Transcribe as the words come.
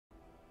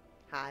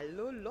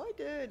Hallo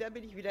Leute, da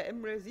bin ich wieder,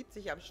 Emerald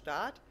 70 am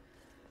Start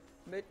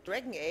mit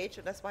Dragon Age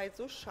und das war jetzt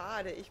so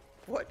schade. Ich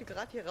wollte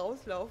gerade hier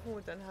rauslaufen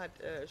und dann hat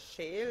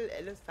Shale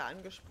Alistair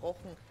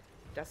angesprochen,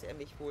 dass er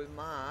mich wohl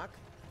mag.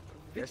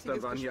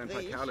 Gestern waren hier ein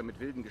paar Kerle mit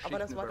wilden Geschichten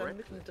aber das war über dann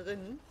Redcliffe.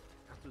 mittendrin.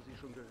 Hast du sie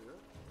schon gehört?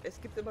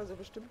 Es gibt immer so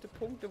bestimmte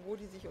Punkte, wo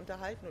die sich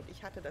unterhalten und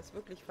ich hatte das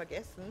wirklich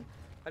vergessen,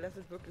 weil das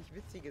sind wirklich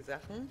witzige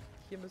Sachen.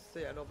 Hier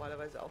müsste ja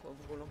normalerweise auch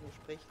irgendwo noch ein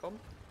Gespräch kommen.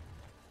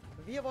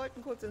 Wir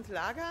wollten kurz ins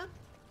Lager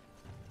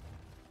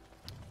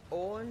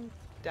und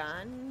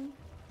dann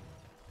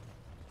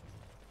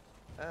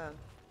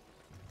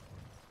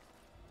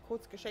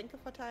kurz Geschenke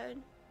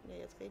verteilen. Ne,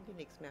 jetzt reden die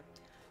nichts mehr.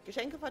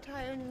 Geschenke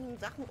verteilen,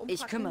 Sachen umpacken.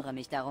 Ich kümmere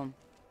mich darum.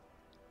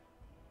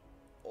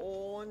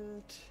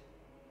 Und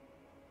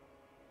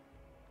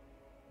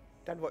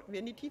dann wollten wir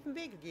in die tiefen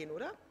Wege gehen,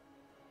 oder?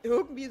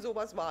 Irgendwie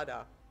sowas war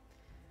da.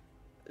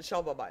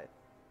 Schauen wir mal.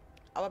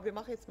 Aber wir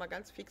machen jetzt mal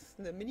ganz fix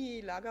eine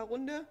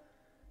Mini-Lagerrunde.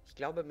 Ich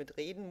glaube, mit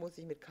Reden muss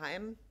ich mit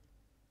keinem.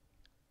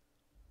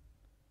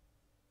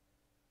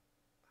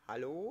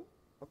 Hallo?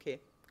 Okay,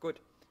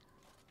 gut.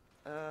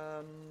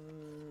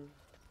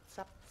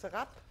 Zap,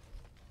 zerab.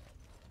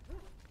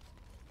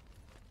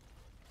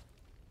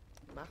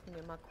 Machen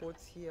wir mal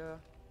kurz hier.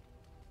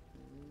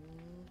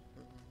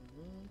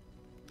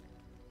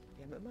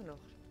 Wir haben immer noch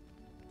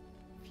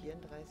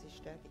 34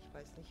 Stärke. Ich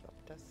weiß nicht,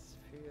 ob das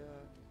für...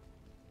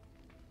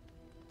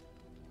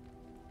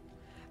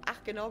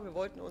 Ach genau, wir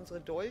wollten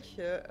unsere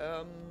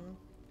Dolche,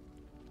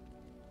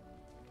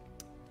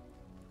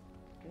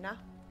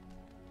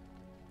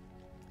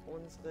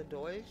 unsere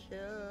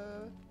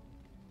Dolche...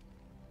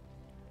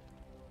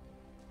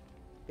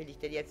 Bin ich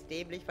denn jetzt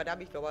dämlich?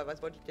 Verdammt, ich glaube,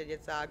 was wollte ich denn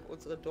jetzt sagen?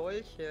 Unsere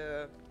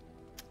Dolche...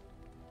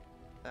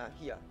 Ah,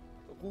 hier.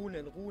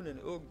 Runen,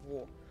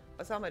 irgendwo.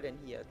 Was haben wir denn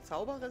hier?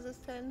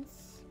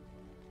 Zauberresistenz.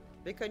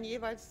 Wir können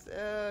jeweils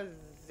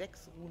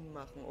 6 Runen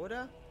machen,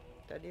 oder?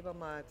 Dann nehmen wir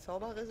mal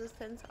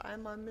Zauberresistenz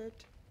einmal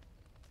mit.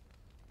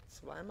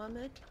 Zweimal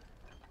mit.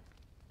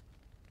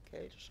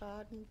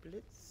 Kälteschaden,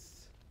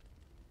 Blitz.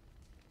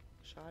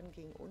 Schaden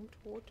gegen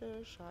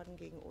Untote. Schaden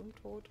gegen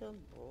Untote.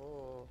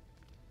 Boah.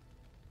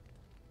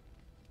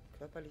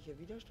 Körperliche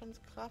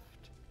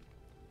Widerstandskraft.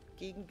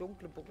 Gegen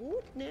dunkle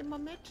Brut nehmen wir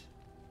mit.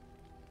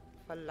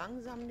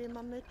 Verlangsamen nehmen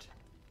wir mit.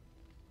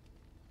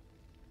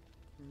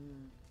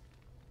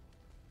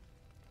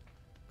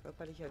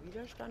 Körperlicher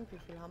Widerstand. Wie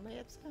viel haben wir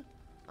jetzt?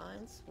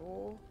 1,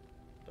 2,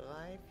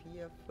 3,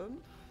 4,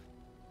 5.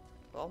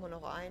 Brauchen wir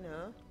noch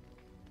eine.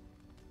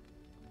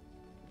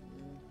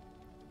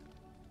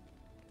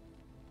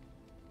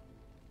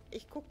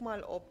 Ich guck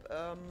mal, ob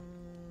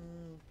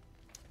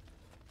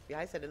wie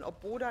heißt er denn? Ob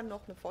Bodan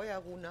noch eine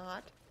Feuerrune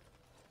hat.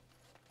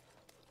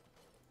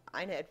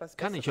 Eine etwas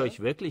bessere. Kann ich euch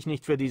wirklich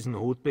nicht für diesen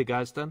Hut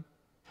begeistern?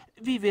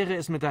 Wie wäre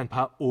es mit ein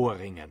paar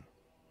Ohrringen?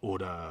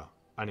 Oder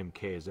einem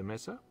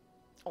Käsemesser?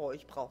 Oh,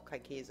 ich brauche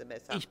kein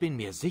Käsemesser. Ich bin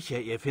mir sicher,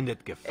 ihr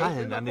findet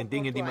Gefallen an den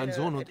Dingen, die mein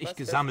Sohn und ich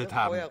gesammelt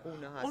haben.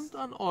 Und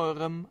an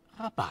eurem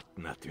Rabatt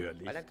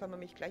natürlich. Weil dann können wir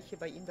mich gleich hier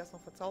bei ihm das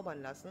noch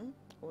verzaubern lassen.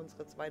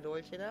 Unsere 2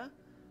 Dolche da.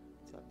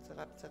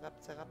 Zerab,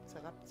 zerab, zerab,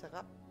 zerab,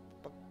 zerab.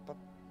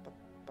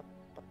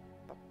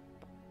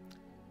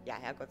 Ja,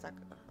 Herrgott, sag.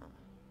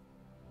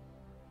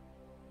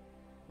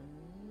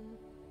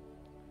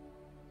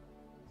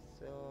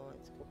 So,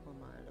 jetzt gucken wir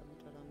mal.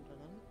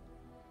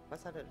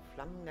 Was hat er?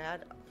 Flammen,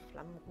 naja,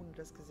 Flammenrune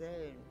des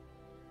Gesellen.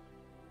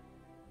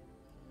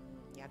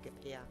 Ja,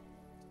 gibt er.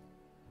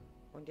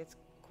 Und jetzt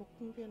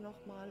gucken wir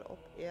noch mal, ob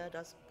er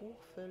das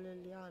Buch für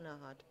Liliana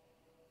hat.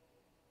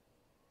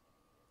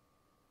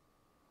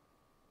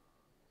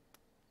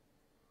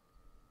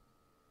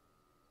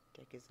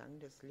 Der Gesang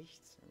des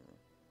Lichts.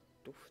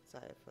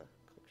 Duftseife.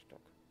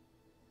 Krückstock.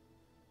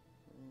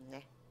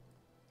 Ne.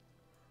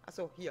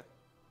 Achso, hier.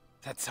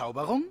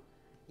 Verzauberung?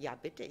 Ja,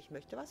 bitte, ich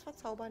möchte was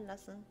verzaubern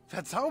lassen.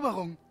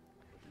 Verzauberung?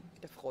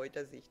 Da freut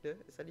er sich, ne?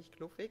 Ist er nicht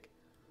knuffig?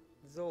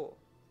 So,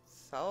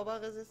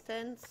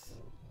 Zauberresistenz.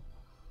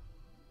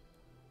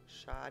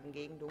 Schaden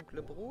gegen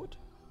dunkle Brut.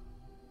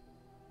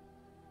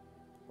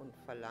 Und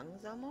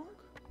Verlangsamung.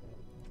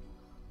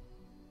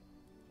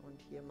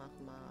 Und hier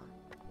machen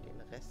wir den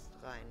Rest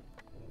rein.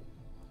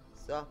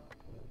 So.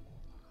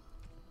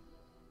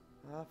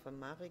 Ah, von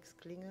Marix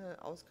Klinge,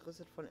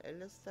 ausgerüstet von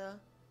Alistair.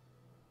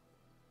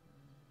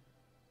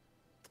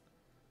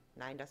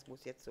 Nein, das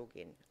muss jetzt so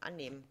gehen.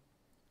 Annehmen.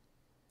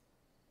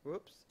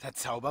 Ups.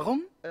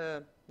 Verzauberung?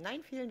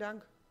 Nein, vielen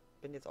Dank.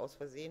 Bin jetzt aus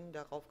Versehen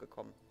darauf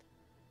gekommen.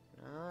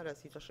 Na,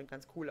 das sieht doch schon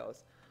ganz cool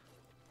aus.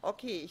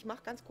 Okay, ich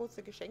mache ganz kurz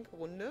eine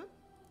Geschenkerunde.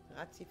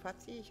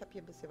 Ratzi-fatzi, ich habe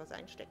hier ein bisschen was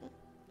einstecken.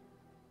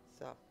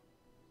 So.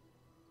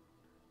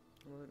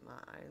 Moment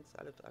mal, 1,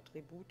 alle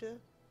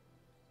Attribute.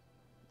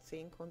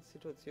 10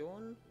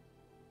 Konstitution.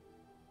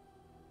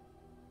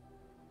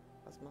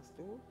 Was machst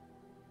du?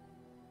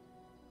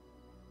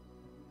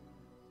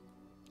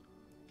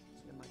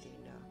 Nimm mal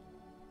den da.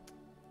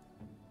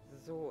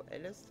 So,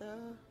 Alistair.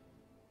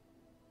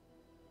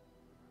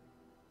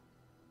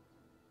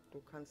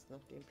 Du kannst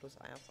noch den +1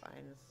 auf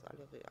 1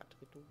 alle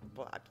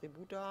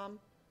Attribute haben.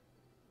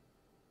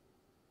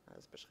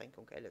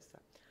 Altersbeschränkung, Alistair.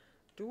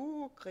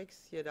 Du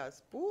kriegst hier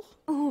das Buch.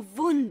 Oh,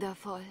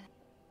 wundervoll.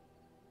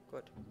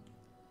 Gut.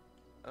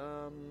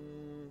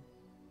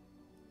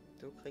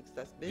 Du kriegst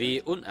das Bild.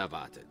 Wie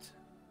unerwartet.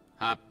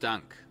 Habt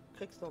Dank.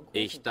 Kriegst noch einen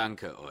Ich Kuchen.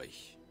 danke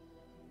euch.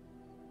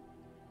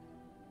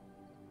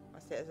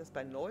 Was, der ist jetzt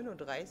bei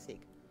 39.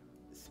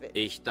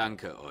 Ich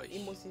danke Ich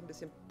euch. muss ihn ein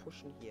bisschen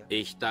pushen hier.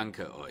 Ich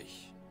danke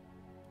euch.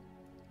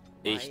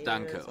 Ich Weil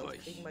danke sonst euch.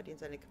 kriegen wir den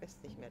seine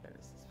Quest nicht mehr, dann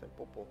ist das für ein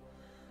Popo.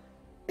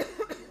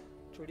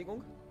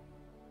 Entschuldigung.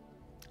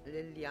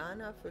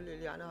 Liliana, für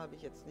Liliana habe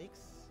ich jetzt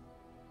nichts.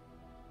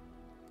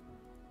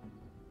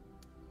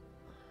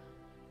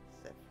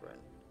 Saffron.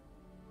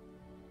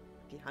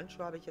 Die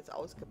Handschuhe habe ich jetzt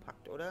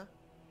ausgepackt, oder?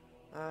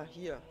 Ah,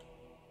 hier.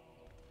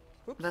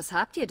 Ups. Was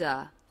habt ihr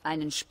da?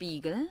 Einen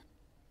Spiegel?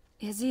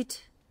 Er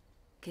sieht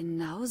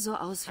genauso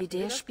aus wie Hatten wir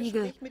der das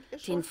Spiegel, Gespräch mit ihr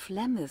schon? den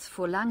Flemeth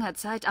vor langer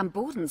Zeit am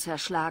Boden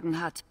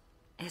zerschlagen hat.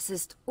 Es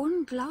ist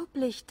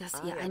unglaublich, dass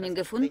Ah, ihr ja, einen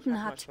das Gespräch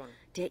gefunden hatten wir habt, schon.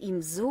 der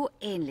ihm so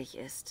ähnlich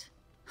ist.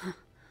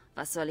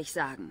 Was soll ich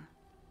sagen?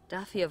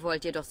 Dafür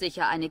wollt ihr doch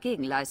sicher eine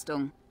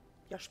Gegenleistung.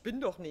 Ja,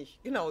 spinn doch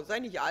nicht. Genau, sei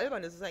nicht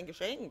albern, es ist ein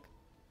Geschenk.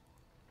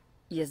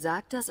 Ihr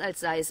sagt das, als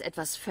sei es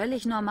etwas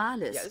völlig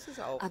Normales. Ja, ist es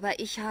auch. Aber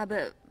ich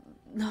habe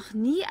noch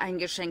nie ein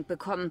Geschenk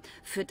bekommen,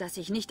 für das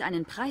ich nicht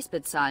einen Preis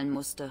bezahlen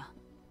musste.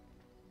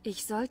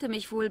 Ich sollte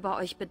mich wohl bei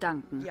euch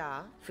bedanken.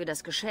 Ja. Für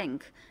das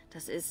Geschenk.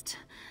 Das ist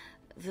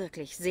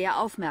wirklich sehr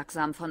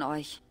aufmerksam von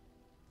euch.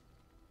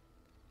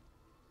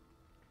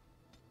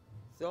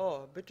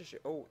 So, bitteschön.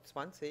 Oh,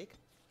 20.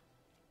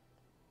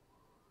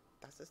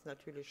 Das ist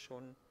natürlich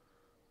schon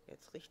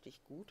jetzt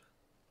richtig gut.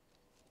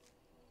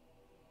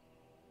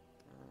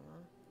 Ja.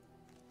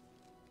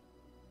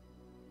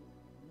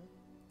 Mhm.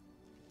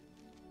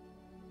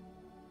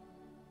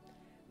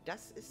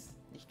 Das ist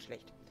nicht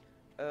schlecht.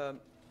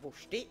 Wo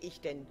stehe ich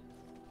denn?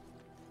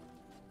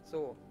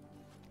 So.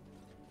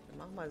 Dann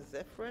machen wir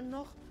Saffron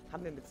noch.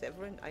 Haben wir mit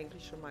Saffron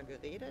eigentlich schon mal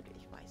geredet?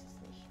 Ich weiß es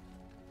nicht.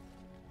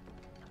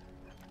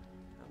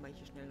 Machen wir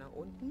hier schnell nach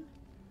unten.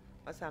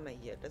 Was haben wir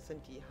hier? Das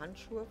sind die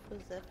Handschuhe für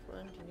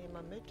Saffron. Die nehmen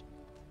wir mit.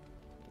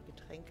 Die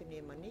Getränke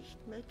nehmen wir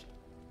nicht mit.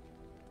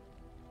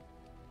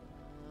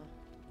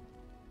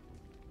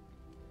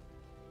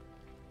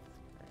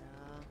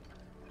 Ja.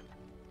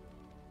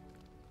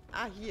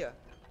 Ah, hier.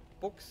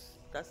 Books.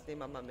 Das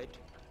nehmen wir mal mit.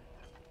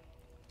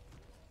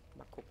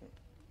 Mal gucken.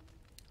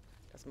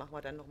 Das machen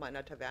wir dann nochmal in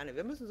der Taverne.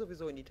 Wir müssen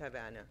sowieso in die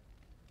Taverne.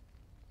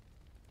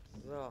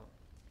 So.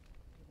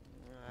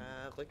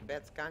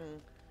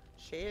 Rückwärtsgang.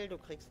 Schäl, du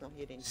kriegst noch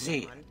hier den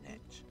Sehr Diamanten.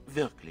 nett.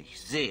 Wirklich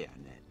sehr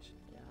nett.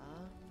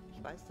 Ja,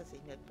 ich weiß, dass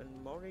ich nett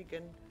bin.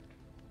 Morrigan.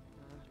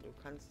 Ach, du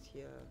kannst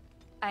hier...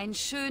 Ein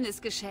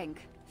schönes Geschenk.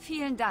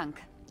 Vielen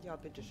Dank. Ja,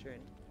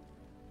 bitteschön.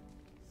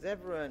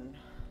 Severin.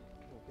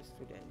 Wo bist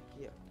du denn?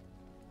 Hier.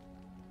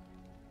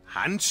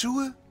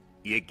 Handschuhe?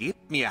 Ihr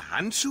gebt mir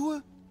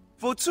Handschuhe?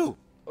 Wozu?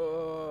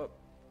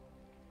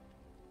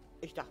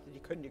 Ich dachte, die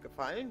können dir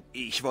gefallen.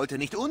 Ich wollte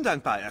nicht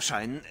undankbar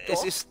erscheinen. Es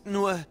Doch. ist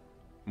nur...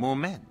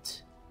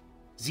 Moment.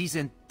 Sie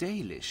sind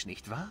Dalish,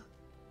 nicht wahr?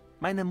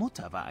 Meine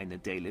Mutter war eine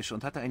Dalish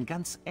und hatte ein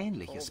ganz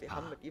ähnliches Oh, wir Paar.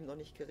 haben mit ihm noch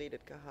nicht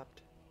geredet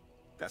gehabt.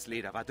 Das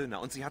Leder war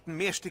dünner und sie hatten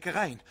mehr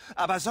Stickereien.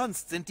 Aber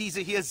sonst sind diese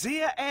hier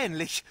sehr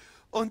ähnlich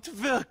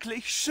und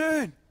wirklich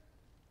schön.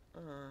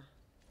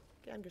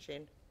 Gern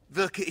geschehen.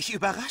 Wirke ich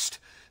überrascht?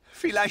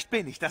 Vielleicht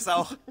bin ich das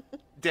auch.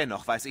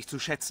 Dennoch weiß ich zu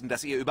schätzen,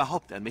 dass ihr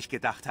überhaupt an mich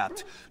gedacht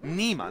habt.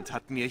 Niemand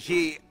hat mir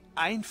je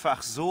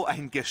einfach so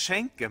ein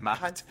Geschenk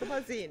gemacht. Kannst du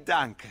mal sehen.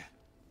 Danke.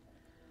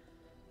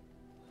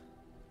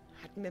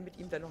 Hatten wir mit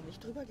ihm da noch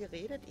nicht drüber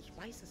geredet? Ich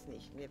weiß es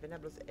nicht. Nee, wenn er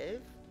bloß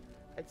 11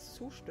 als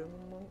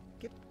Zustimmung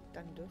gibt,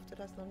 dann dürfte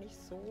das noch nicht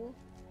so...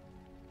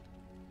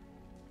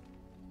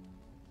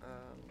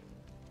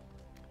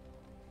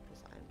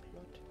 Plus ein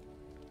Plot.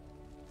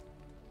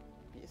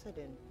 Wie ist er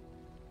denn?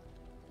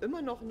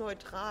 Immer noch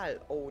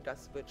neutral. Oh,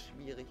 das wird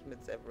schwierig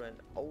mit Severin.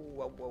 Oh,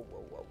 wow, wow,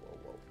 wow, wow, wow,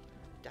 wow.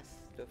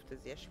 Das dürfte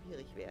sehr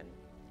schwierig werden.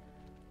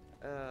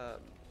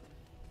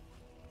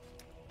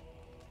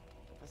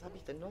 Was habe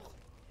ich denn noch?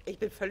 Ich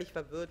bin völlig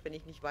verwirrt, wenn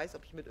ich nicht weiß,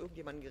 ob ich mit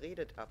irgendjemandem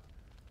geredet habe.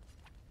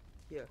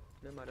 Hier,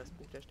 nimm mal das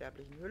Buch der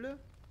sterblichen Hülle.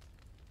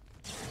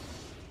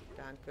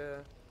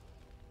 Danke.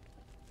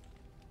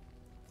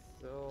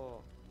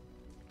 So.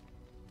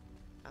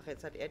 Ach,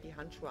 jetzt hat er die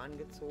Handschuhe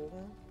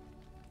angezogen.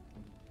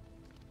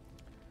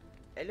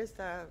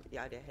 Alistair,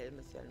 ja, der Helm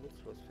ist ja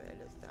nutzlos für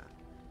Alistair.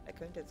 Er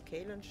könnte jetzt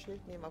Kalens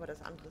Schild nehmen, aber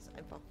das andere ist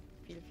einfach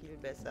viel, viel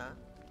besser.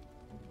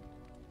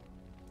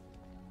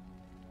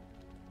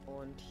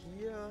 Und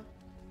hier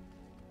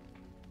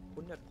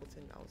 100%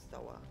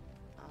 Ausdauer.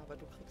 Aber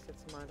du kriegst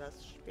jetzt mal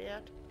das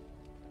Schwert.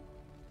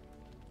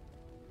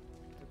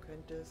 Du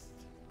könntest...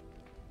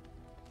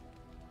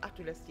 Ach,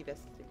 du lässt die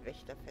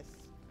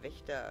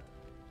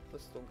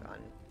Wächterrüstung an.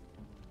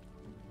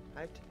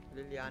 Halt,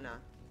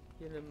 Liliana.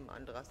 Hier nimm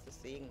Andrastes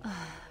Segen.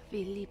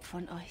 Wie lieb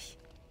von euch.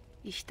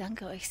 Ich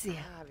danke euch sehr.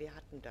 Ah, wir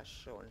hatten das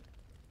schon.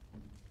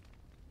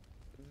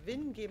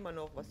 Win, geben wir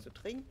noch was zu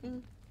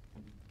trinken.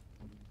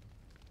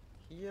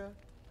 Hier.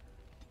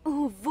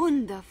 Oh,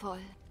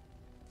 wundervoll.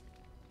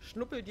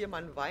 Schnuppel dir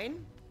mal einen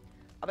Wein.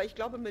 Aber ich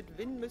glaube, mit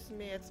Win müssen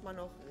wir jetzt mal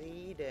noch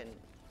reden.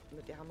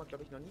 Mit der haben wir,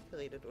 glaube ich, noch nie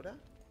geredet, oder?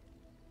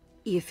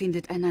 Ihr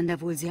findet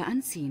einander wohl sehr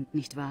anziehend,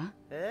 nicht wahr?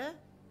 Hä?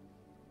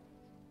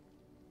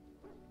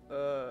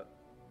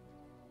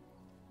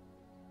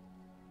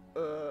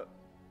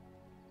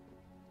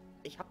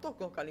 Ich hab doch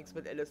noch gar nichts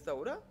mit Alistair,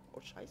 oder?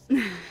 Oh, scheiße.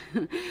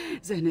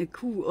 Seine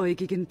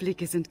kuhäugigen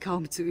Blicke sind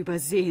kaum zu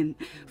übersehen.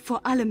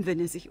 Vor allem, wenn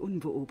er sich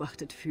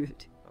unbeobachtet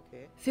fühlt.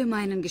 Okay. Für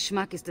meinen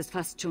Geschmack ist es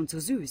fast schon zu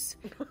süß.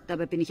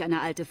 Dabei bin ich eine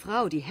alte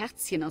Frau, die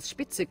Herzchen aus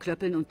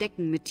Spitzeklöppeln und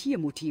Decken mit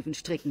Tiermotiven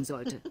stricken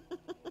sollte.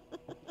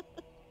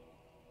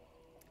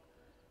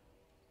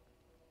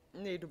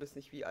 Nee, du bist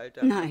nicht wie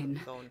alter. Nein.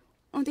 Frauen.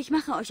 Und ich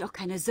mache euch auch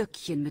keine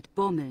Söckchen mit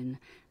Bommeln.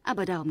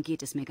 Aber darum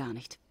geht es mir gar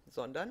nicht.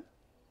 Sondern?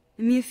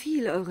 Mir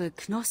fiel eure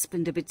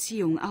knospende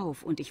Beziehung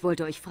auf und ich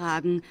wollte euch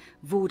fragen,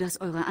 wo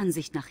das eurer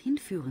Ansicht nach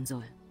hinführen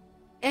soll.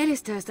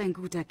 Alistair ist ein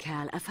guter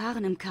Kerl,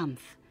 erfahren im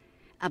Kampf.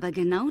 Aber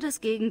genau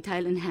das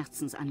Gegenteil in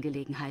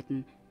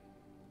Herzensangelegenheiten.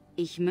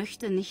 Ich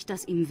möchte nicht,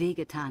 dass ihm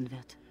wehgetan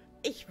wird.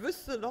 Ich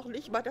wüsste noch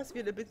nicht mal, dass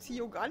wir eine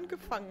Beziehung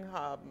angefangen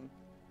haben.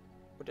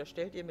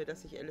 Unterstellt ihr mir,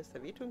 dass ich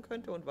Alistair wehtun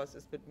könnte? Und was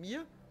ist mit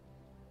mir?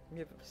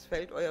 Mir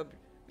fällt euer...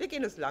 Wir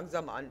gehen es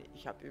langsam an.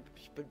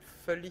 Ich bin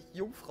völlig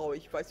Jungfrau.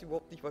 Ich weiß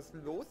überhaupt nicht, was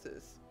los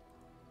ist.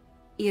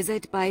 Ihr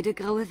seid beide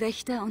graue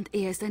Wächter und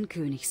er ist ein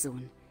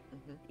Königssohn.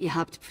 Ihr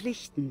habt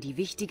Pflichten, die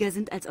wichtiger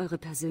sind als eure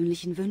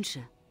persönlichen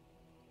Wünsche.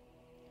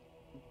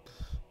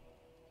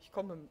 Ich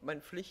komme mit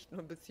meinen Pflichten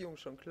und Beziehungen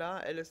schon klar.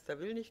 Alistair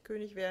will nicht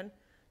König werden.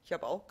 Ich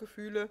habe auch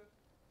Gefühle.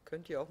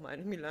 Könnt ihr auch mal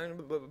eine Milan...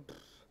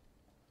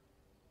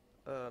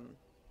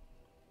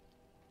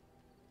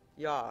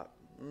 Ja,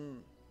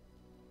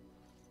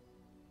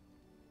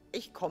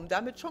 ich komme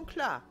damit schon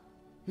klar.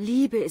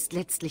 Liebe ist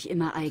letztlich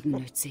immer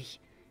eigennützig.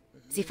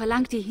 Sie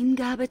verlangt die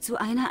Hingabe zu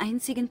einer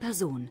einzigen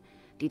Person,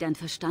 die dein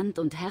Verstand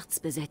und Herz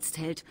besetzt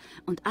hält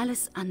und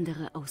alles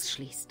andere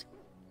ausschließt.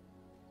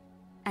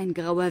 Ein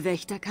grauer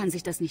Wächter kann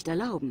sich das nicht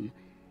erlauben.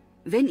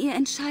 Wenn ihr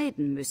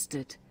entscheiden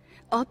müsstet,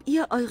 ob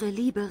ihr eure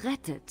Liebe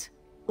rettet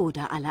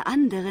oder alle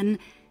anderen,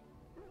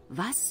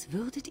 was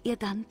würdet ihr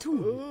dann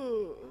tun?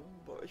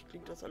 Bei euch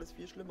klingt das alles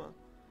viel schlimmer.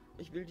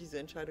 Ich will diese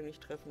Entscheidung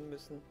nicht treffen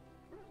müssen.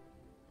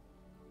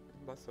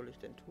 Was soll ich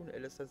denn tun?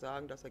 Alistair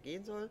sagen, dass er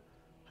gehen soll?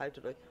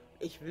 Haltet euch.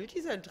 Ich will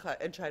diese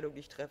Entscheidung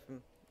nicht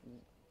treffen.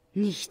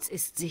 Nichts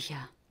ist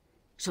sicher.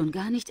 Schon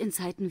gar nicht in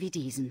Zeiten wie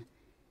diesen.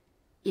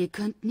 Ihr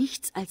könnt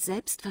nichts als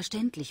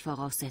selbstverständlich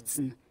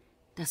voraussetzen.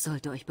 Das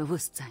sollte euch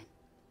bewusst sein.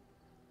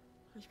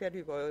 Ich werde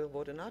über eure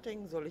Worte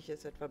nachdenken. Soll ich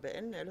es etwa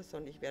beenden?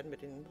 Alistair und ich werden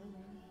mit den...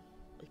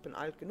 Ich bin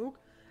alt genug.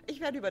 Ich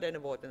werde über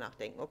deine Worte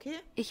nachdenken, okay?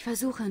 Ich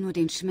versuche nur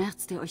den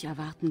Schmerz, der euch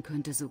erwarten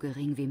könnte, so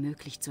gering wie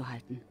möglich zu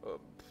halten.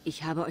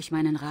 Ich habe euch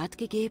meinen Rat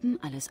gegeben,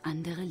 alles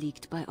andere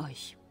liegt bei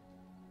euch.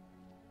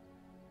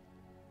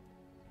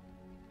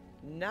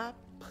 Na,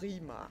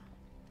 prima.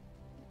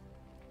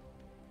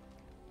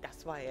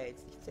 Das war ja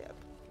jetzt nicht sehr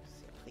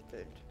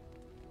prickelnd.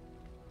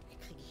 Wie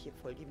kriege ich hier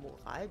voll die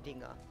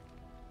Moraldinger?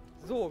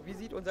 So, wie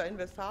sieht unser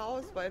Inventar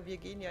aus? Weil wir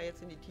gehen ja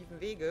jetzt in die tiefen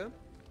Wege.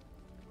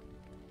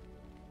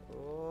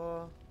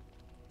 So.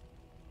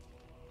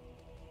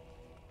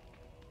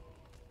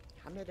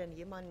 Haben wir denn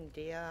jemanden,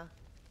 der...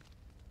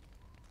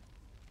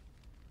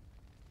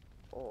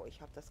 Oh,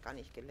 ich habe das gar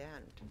nicht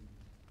gelernt.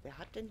 Wer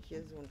hat denn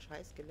hier so einen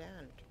Scheiß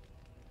gelernt?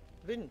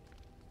 Win.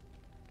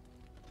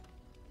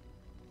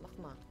 Mach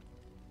mal.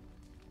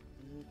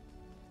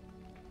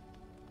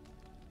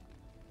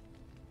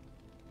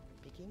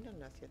 Wie ging denn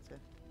das jetzt?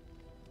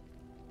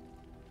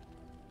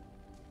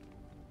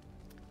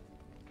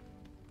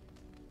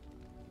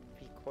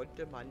 Wie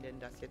konnte man denn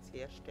das jetzt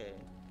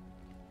herstellen?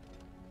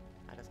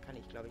 Ah, das kann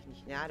ich, glaube ich,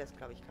 nicht. Ja, das,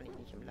 glaube ich, kann ich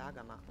nicht im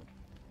Lager machen.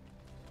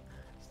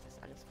 Ist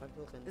das alles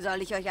verwirrend?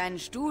 Soll ich euch einen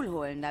Stuhl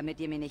holen, damit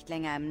ihr mir nicht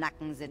länger im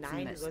Nacken sitzen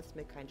Nein, müsst? du sollst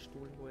mir keinen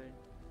Stuhl holen.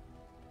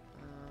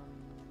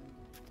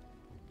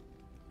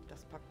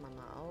 Das packt man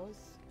mal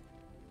aus.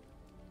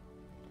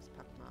 Das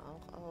packt man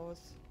auch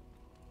aus.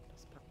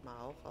 Das packt man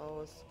auch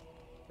aus.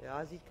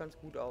 Ja, sieht ganz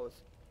gut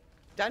aus.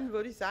 Dann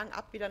würde ich sagen,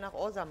 ab wieder nach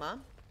Orsama.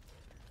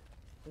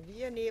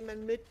 Wir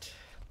nehmen mit...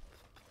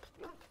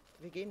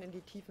 Wir gehen in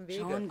die tiefen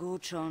Wege. Schon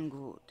gut, schon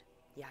gut.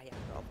 Ja,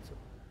 hör auf zu.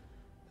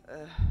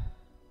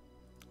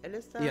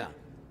 Alistair? Ja.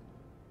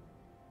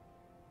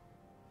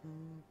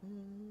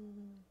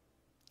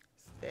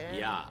 Stan?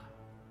 Ja.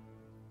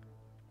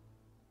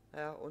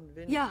 Ja, und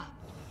Win. Ja.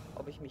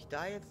 Ob ich mich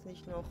da jetzt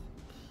nicht noch...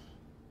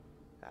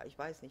 Ja, ich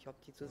weiß nicht, ob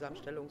die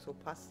Zusammenstellung so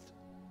passt.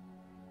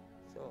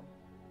 So.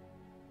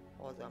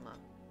 Orsama.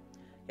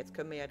 Jetzt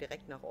können wir ja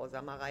direkt nach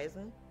Orsama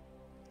reisen.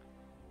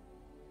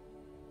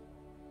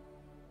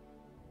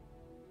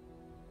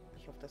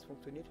 Ich hoffe, das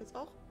funktioniert jetzt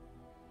auch.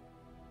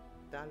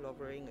 Da,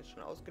 Lovering ist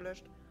schon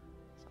ausgelöscht.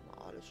 Das haben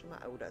wir alles schon mal.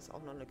 Oh, da ist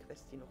auch noch eine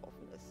Quest, die noch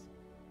offen ist.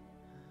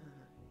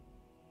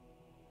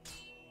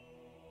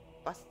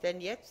 Was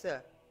denn jetzt?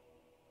 Ey,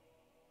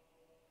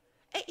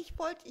 ich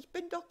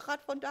bin doch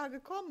gerade von da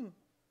gekommen.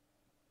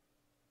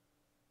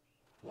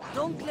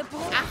 Dunkle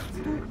Brust. Ach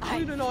du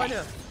grüne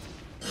Neune.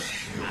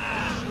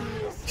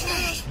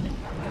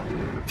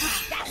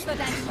 Das wird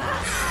ein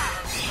Spaß.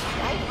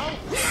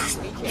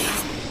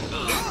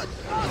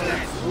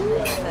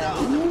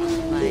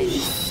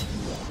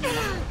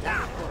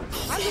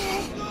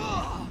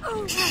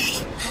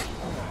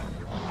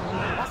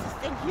 Was ist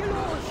denn hier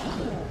los?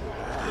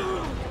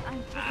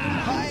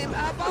 Beim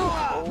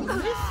Erbauer! Oh,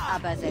 Mist.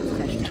 Aber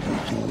selbstverständlich.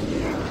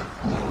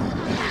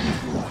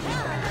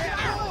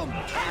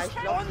 Ja, ich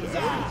glaube, die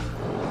sind...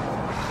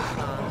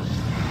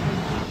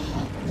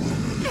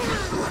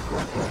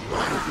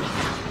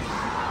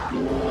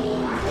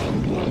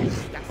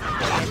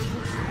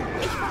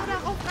 Ich war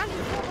darauf gar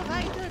nicht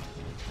vorbereitet.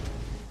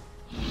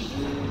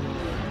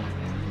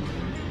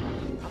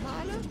 Haben wir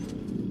alle?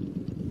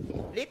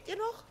 Lebt ihr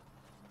noch?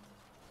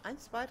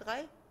 1, 2,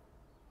 3,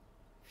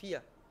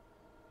 4.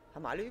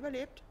 Haben alle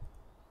überlebt?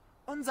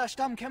 Unser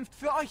Stamm kämpft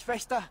für euch,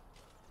 Wächter.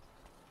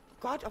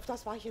 Gott, auf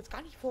das war ich jetzt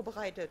gar nicht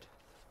vorbereitet.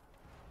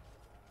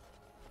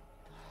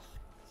 Ach,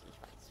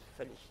 ich war jetzt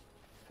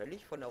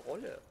völlig von der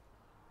Rolle.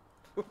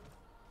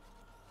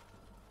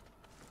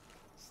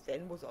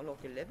 Stan muss auch noch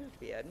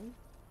gelevelt werden.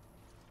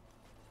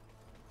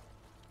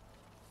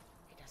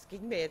 Das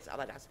ging mir jetzt,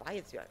 aber das war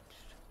jetzt ja...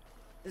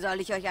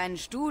 Soll ich euch einen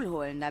Stuhl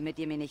holen, damit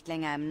ihr mir nicht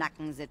länger im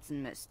Nacken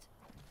sitzen müsst?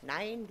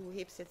 Nein, du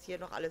hebst jetzt hier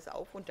noch alles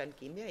auf und dann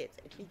gehen wir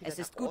jetzt endlich wieder Es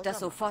ist nach gut, das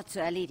Orgam. sofort zu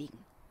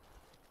erledigen.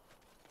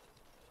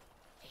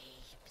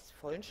 Ich hab jetzt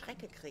vollen Schreck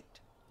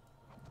gekriegt.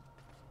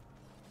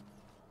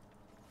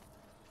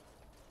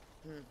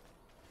 Der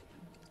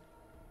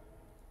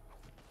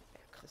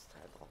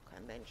Kristall braucht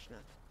kein Mensch,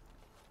 ne?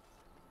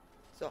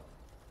 So,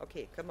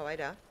 okay, können wir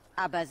weiter?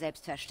 Aber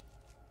selbstverständlich.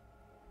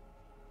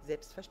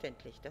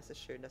 Selbstverständlich, das ist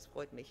schön, das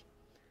freut mich.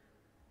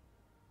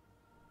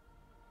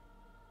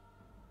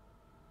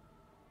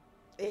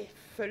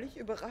 Völlig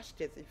überrascht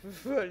jetzt. Ich bin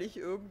völlig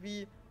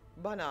irgendwie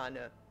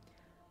Banane.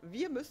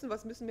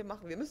 Was müssen wir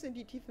machen? Wir müssen in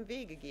die tiefen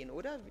Wege gehen,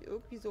 oder?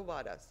 Irgendwie so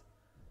war das.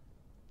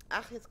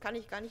 Ach, jetzt kann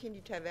ich gar nicht in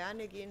die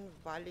Taverne gehen,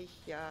 weil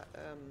ich ja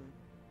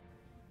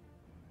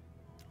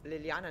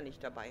Liliana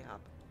nicht dabei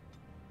habe.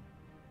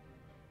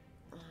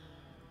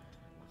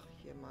 Mach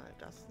hier mal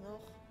das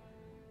noch.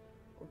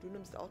 Und du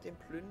nimmst auch den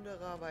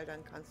Plünderer, weil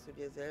dann kannst du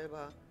dir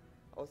selber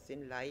aus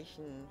den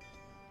Leichen...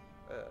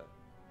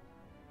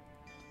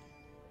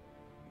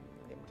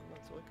 Ne, mach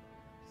mal zurück.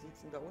 Wie sieht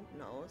es denn da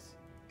unten aus?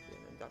 Wir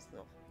nehmen das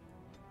noch.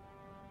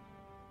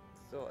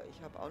 So,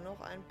 ich habe auch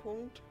noch einen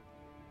Punkt.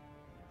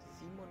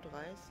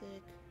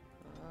 37.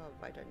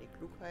 Weiter in die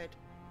Klugheit.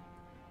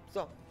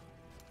 So.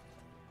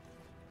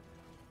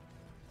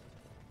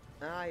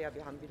 Ja,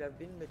 wir haben wieder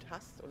Wind mit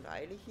Hast und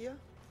Eile hier.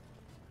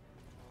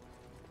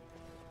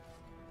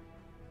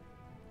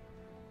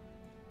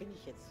 Bin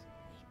ich jetzt...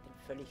 Ich bin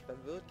völlig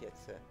verwirrt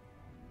jetzt.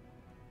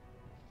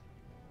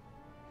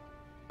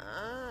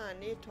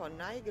 Nee,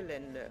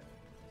 Torneigelände.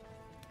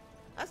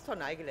 Das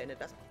Torneigelände,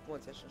 das gucken wir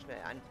uns ja schon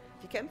schnell an.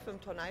 Die Kämpfe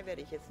im Tornei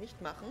werde ich jetzt nicht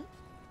machen.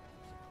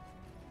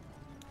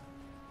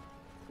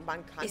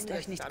 Man kann Ist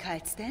euch nicht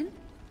kalt, Stan?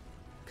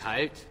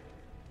 Kalt?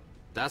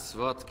 Das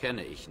Wort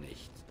kenne ich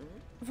nicht.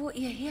 Wo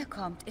ihr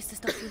herkommt, ist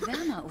es doch viel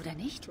wärmer, oder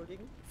nicht?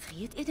 Entschuldigen?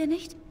 Friert ihr denn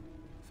nicht?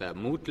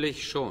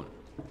 Vermutlich schon.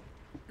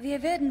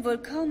 Wir werden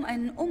wohl kaum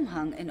einen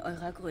Umhang in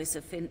eurer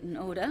Größe finden,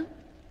 oder?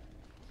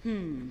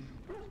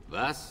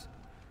 Was?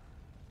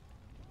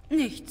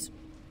 Nichts.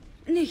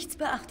 Nichts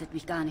beachtet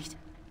mich gar nicht.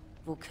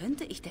 Wo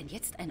könnte ich denn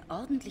jetzt ein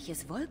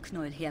ordentliches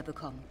Wollknäuel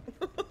herbekommen?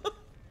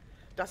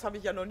 Das habe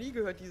ich ja noch nie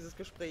gehört, dieses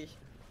Gespräch.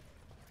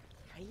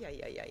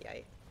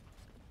 Eieieiei.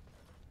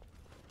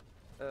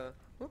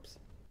 Ups.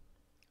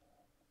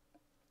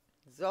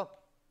 So.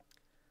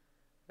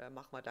 Dann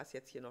machen wir das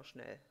jetzt hier noch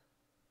schnell.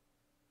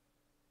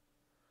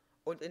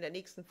 Und in der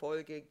nächsten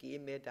Folge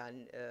gehen wir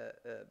dann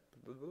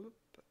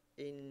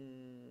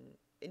in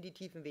die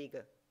tiefen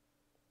Wege.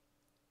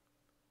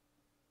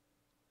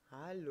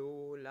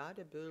 Hallo,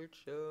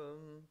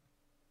 Ladebildschirm.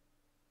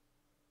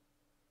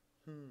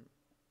 So.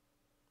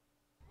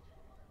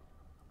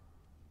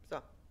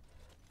 Dann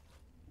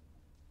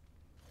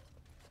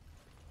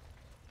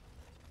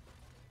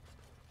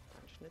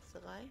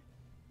Schnitzerei.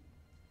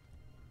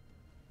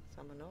 Was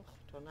haben wir noch?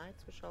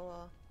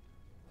 Tornei-Zuschauer.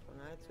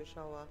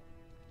 Tornei-Zuschauer.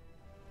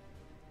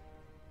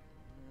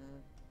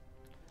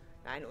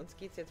 Nein, uns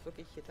geht es jetzt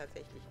wirklich hier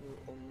tatsächlich nur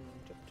um...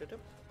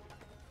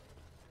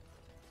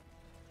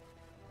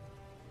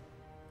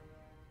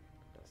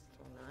 Das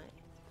Tornei.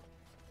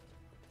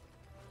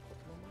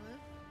 Gucken wir mal.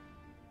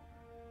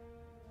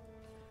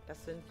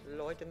 Das sind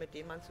Leute, mit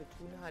denen man zu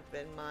tun hat,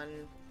 wenn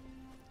man...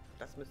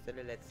 Das müsste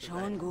der letzte sein.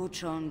 Schon gut,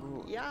 schon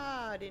gut.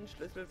 Ja, den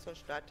Schlüssel zur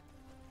Stadt.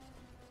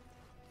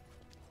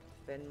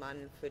 Wenn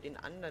man für den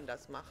anderen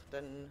das macht,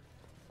 dann...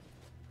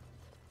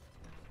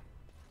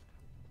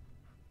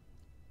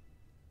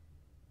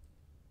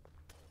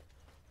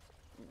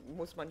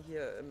 muss man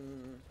hier,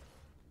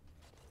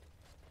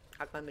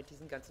 hat man mit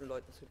diesen ganzen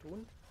Leuten zu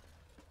tun.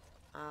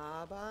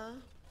 Aber...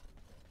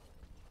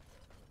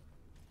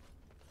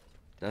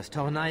 Das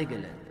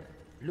Torneigelände.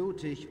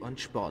 Blutig und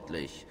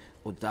sportlich.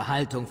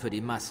 Unterhaltung für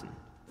die Massen.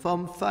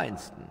 Vom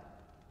Feinsten.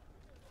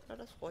 Na,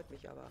 das freut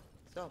mich aber.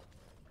 So,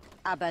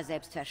 Aber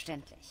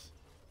selbstverständlich.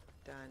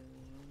 dann...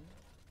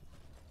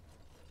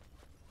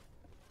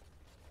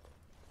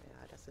 Ja,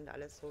 das sind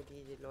alles so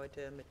die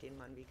Leute, mit denen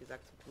man, wie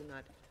gesagt, zu tun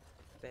hat,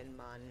 wenn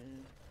man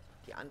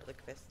die andere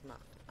Quest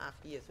macht. Ach,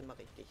 hier ist immer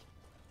richtig.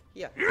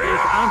 Hier. Ich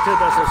ahnte,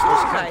 dass es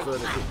riskant würde,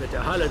 sich mit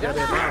der Halle der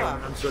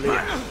Bewahrung anzulegen.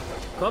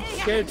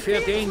 Kopfgeld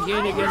für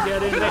denjenigen, der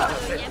den Wächter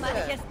findet.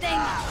 Jämmerliches Ding!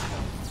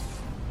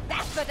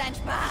 Das wird ein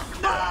Spaß!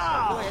 So,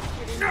 jetzt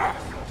hier den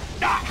letzten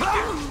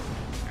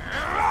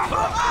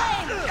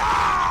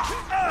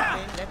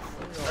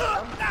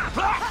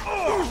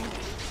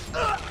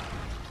noch.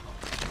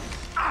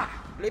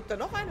 Lebt da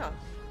noch einer?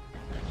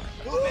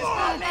 Du bist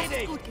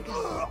erledigt. Gut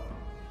gegangen.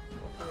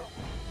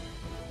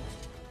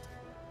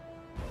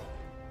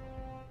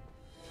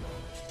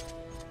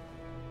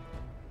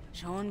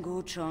 Schon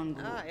gut, schon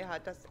gut. Ah, er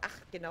hat das...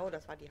 Ach, genau,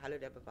 das war die Halle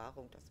der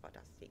Bewahrung. Das war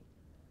das Ding.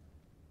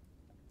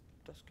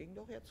 Das ging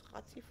doch jetzt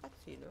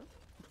ratzi-fatzi, ne?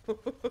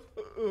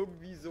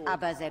 Irgendwie so.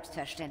 Aber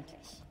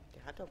selbstverständlich.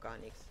 Der hat doch gar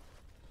nichts.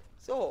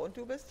 So, und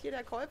du bist hier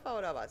der Käufer,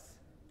 oder was?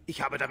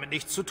 Ich habe damit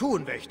nichts zu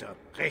tun, Wächter.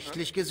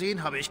 Rechtlich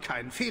gesehen habe ich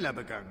keinen Fehler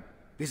begangen.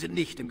 Wir sind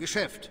nicht im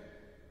Geschäft.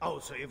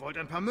 Außer ihr wollt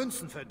ein paar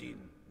Münzen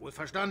verdienen. Wohl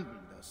verstanden,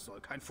 das soll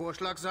kein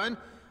Vorschlag sein,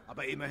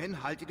 aber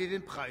immerhin haltet ihr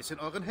den Preis in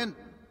euren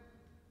Händen.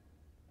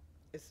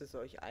 Ist es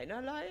euch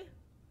einerlei?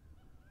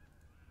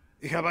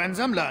 Ich habe einen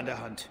Sammler an der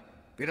Hand.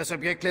 Wer das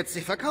Objekt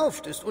letztlich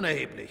verkauft, ist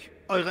unerheblich.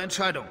 Eure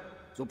Entscheidung.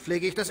 So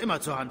pflege ich das immer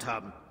zur Hand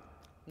haben.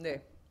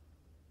 Nee.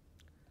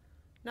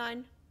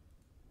 Nein.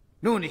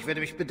 Nun, ich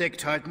werde mich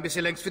bedeckt halten, bis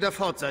ihr längst wieder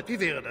fort seid.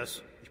 Wie wäre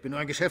das? Ich bin nur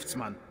ein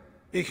Geschäftsmann.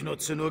 Ich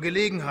nutze nur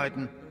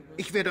Gelegenheiten.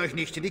 Ich werde euch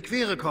nicht in die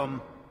Quere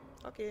kommen.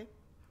 Okay.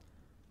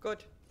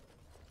 Gut.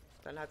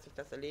 Dann hat sich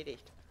das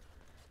erledigt.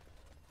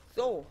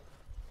 So.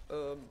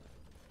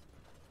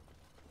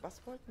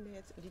 Was wollten wir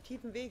jetzt? In die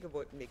tiefen Wege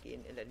wollten wir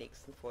gehen in der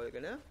nächsten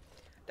Folge, ne?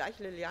 Da ich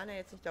Liliana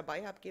jetzt nicht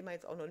dabei habe, gehen wir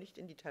jetzt auch noch nicht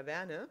in die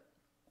Taverne.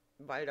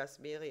 Weil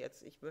das wäre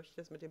jetzt, ich möchte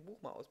das mit dem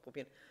Buch mal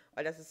ausprobieren.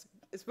 Weil das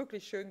ist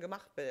wirklich schön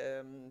gemacht,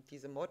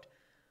 diese Mod.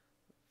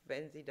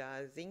 Wenn sie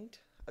da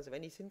singt, also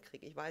wenn ich es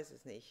hinkriege, ich weiß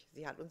es nicht.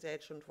 Sie hat uns ja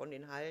jetzt schon von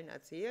den Hallen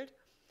erzählt.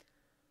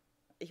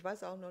 Ich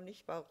weiß auch noch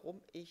nicht,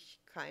 warum ich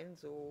kein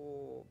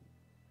so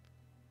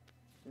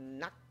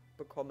nackt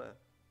bekomme.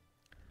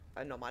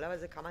 Weil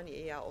normalerweise kann man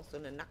ihr ja auch so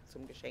eine Nackt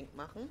zum Geschenk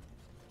machen.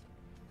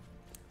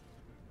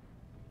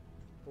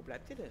 Wo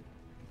bleibt ihr denn?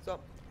 So,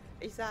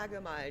 ich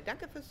sage mal,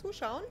 danke fürs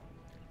Zuschauen.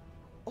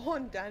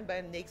 Und dann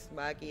beim nächsten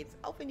Mal geht's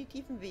auf in die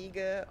tiefen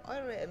Wege.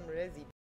 Eure Emre.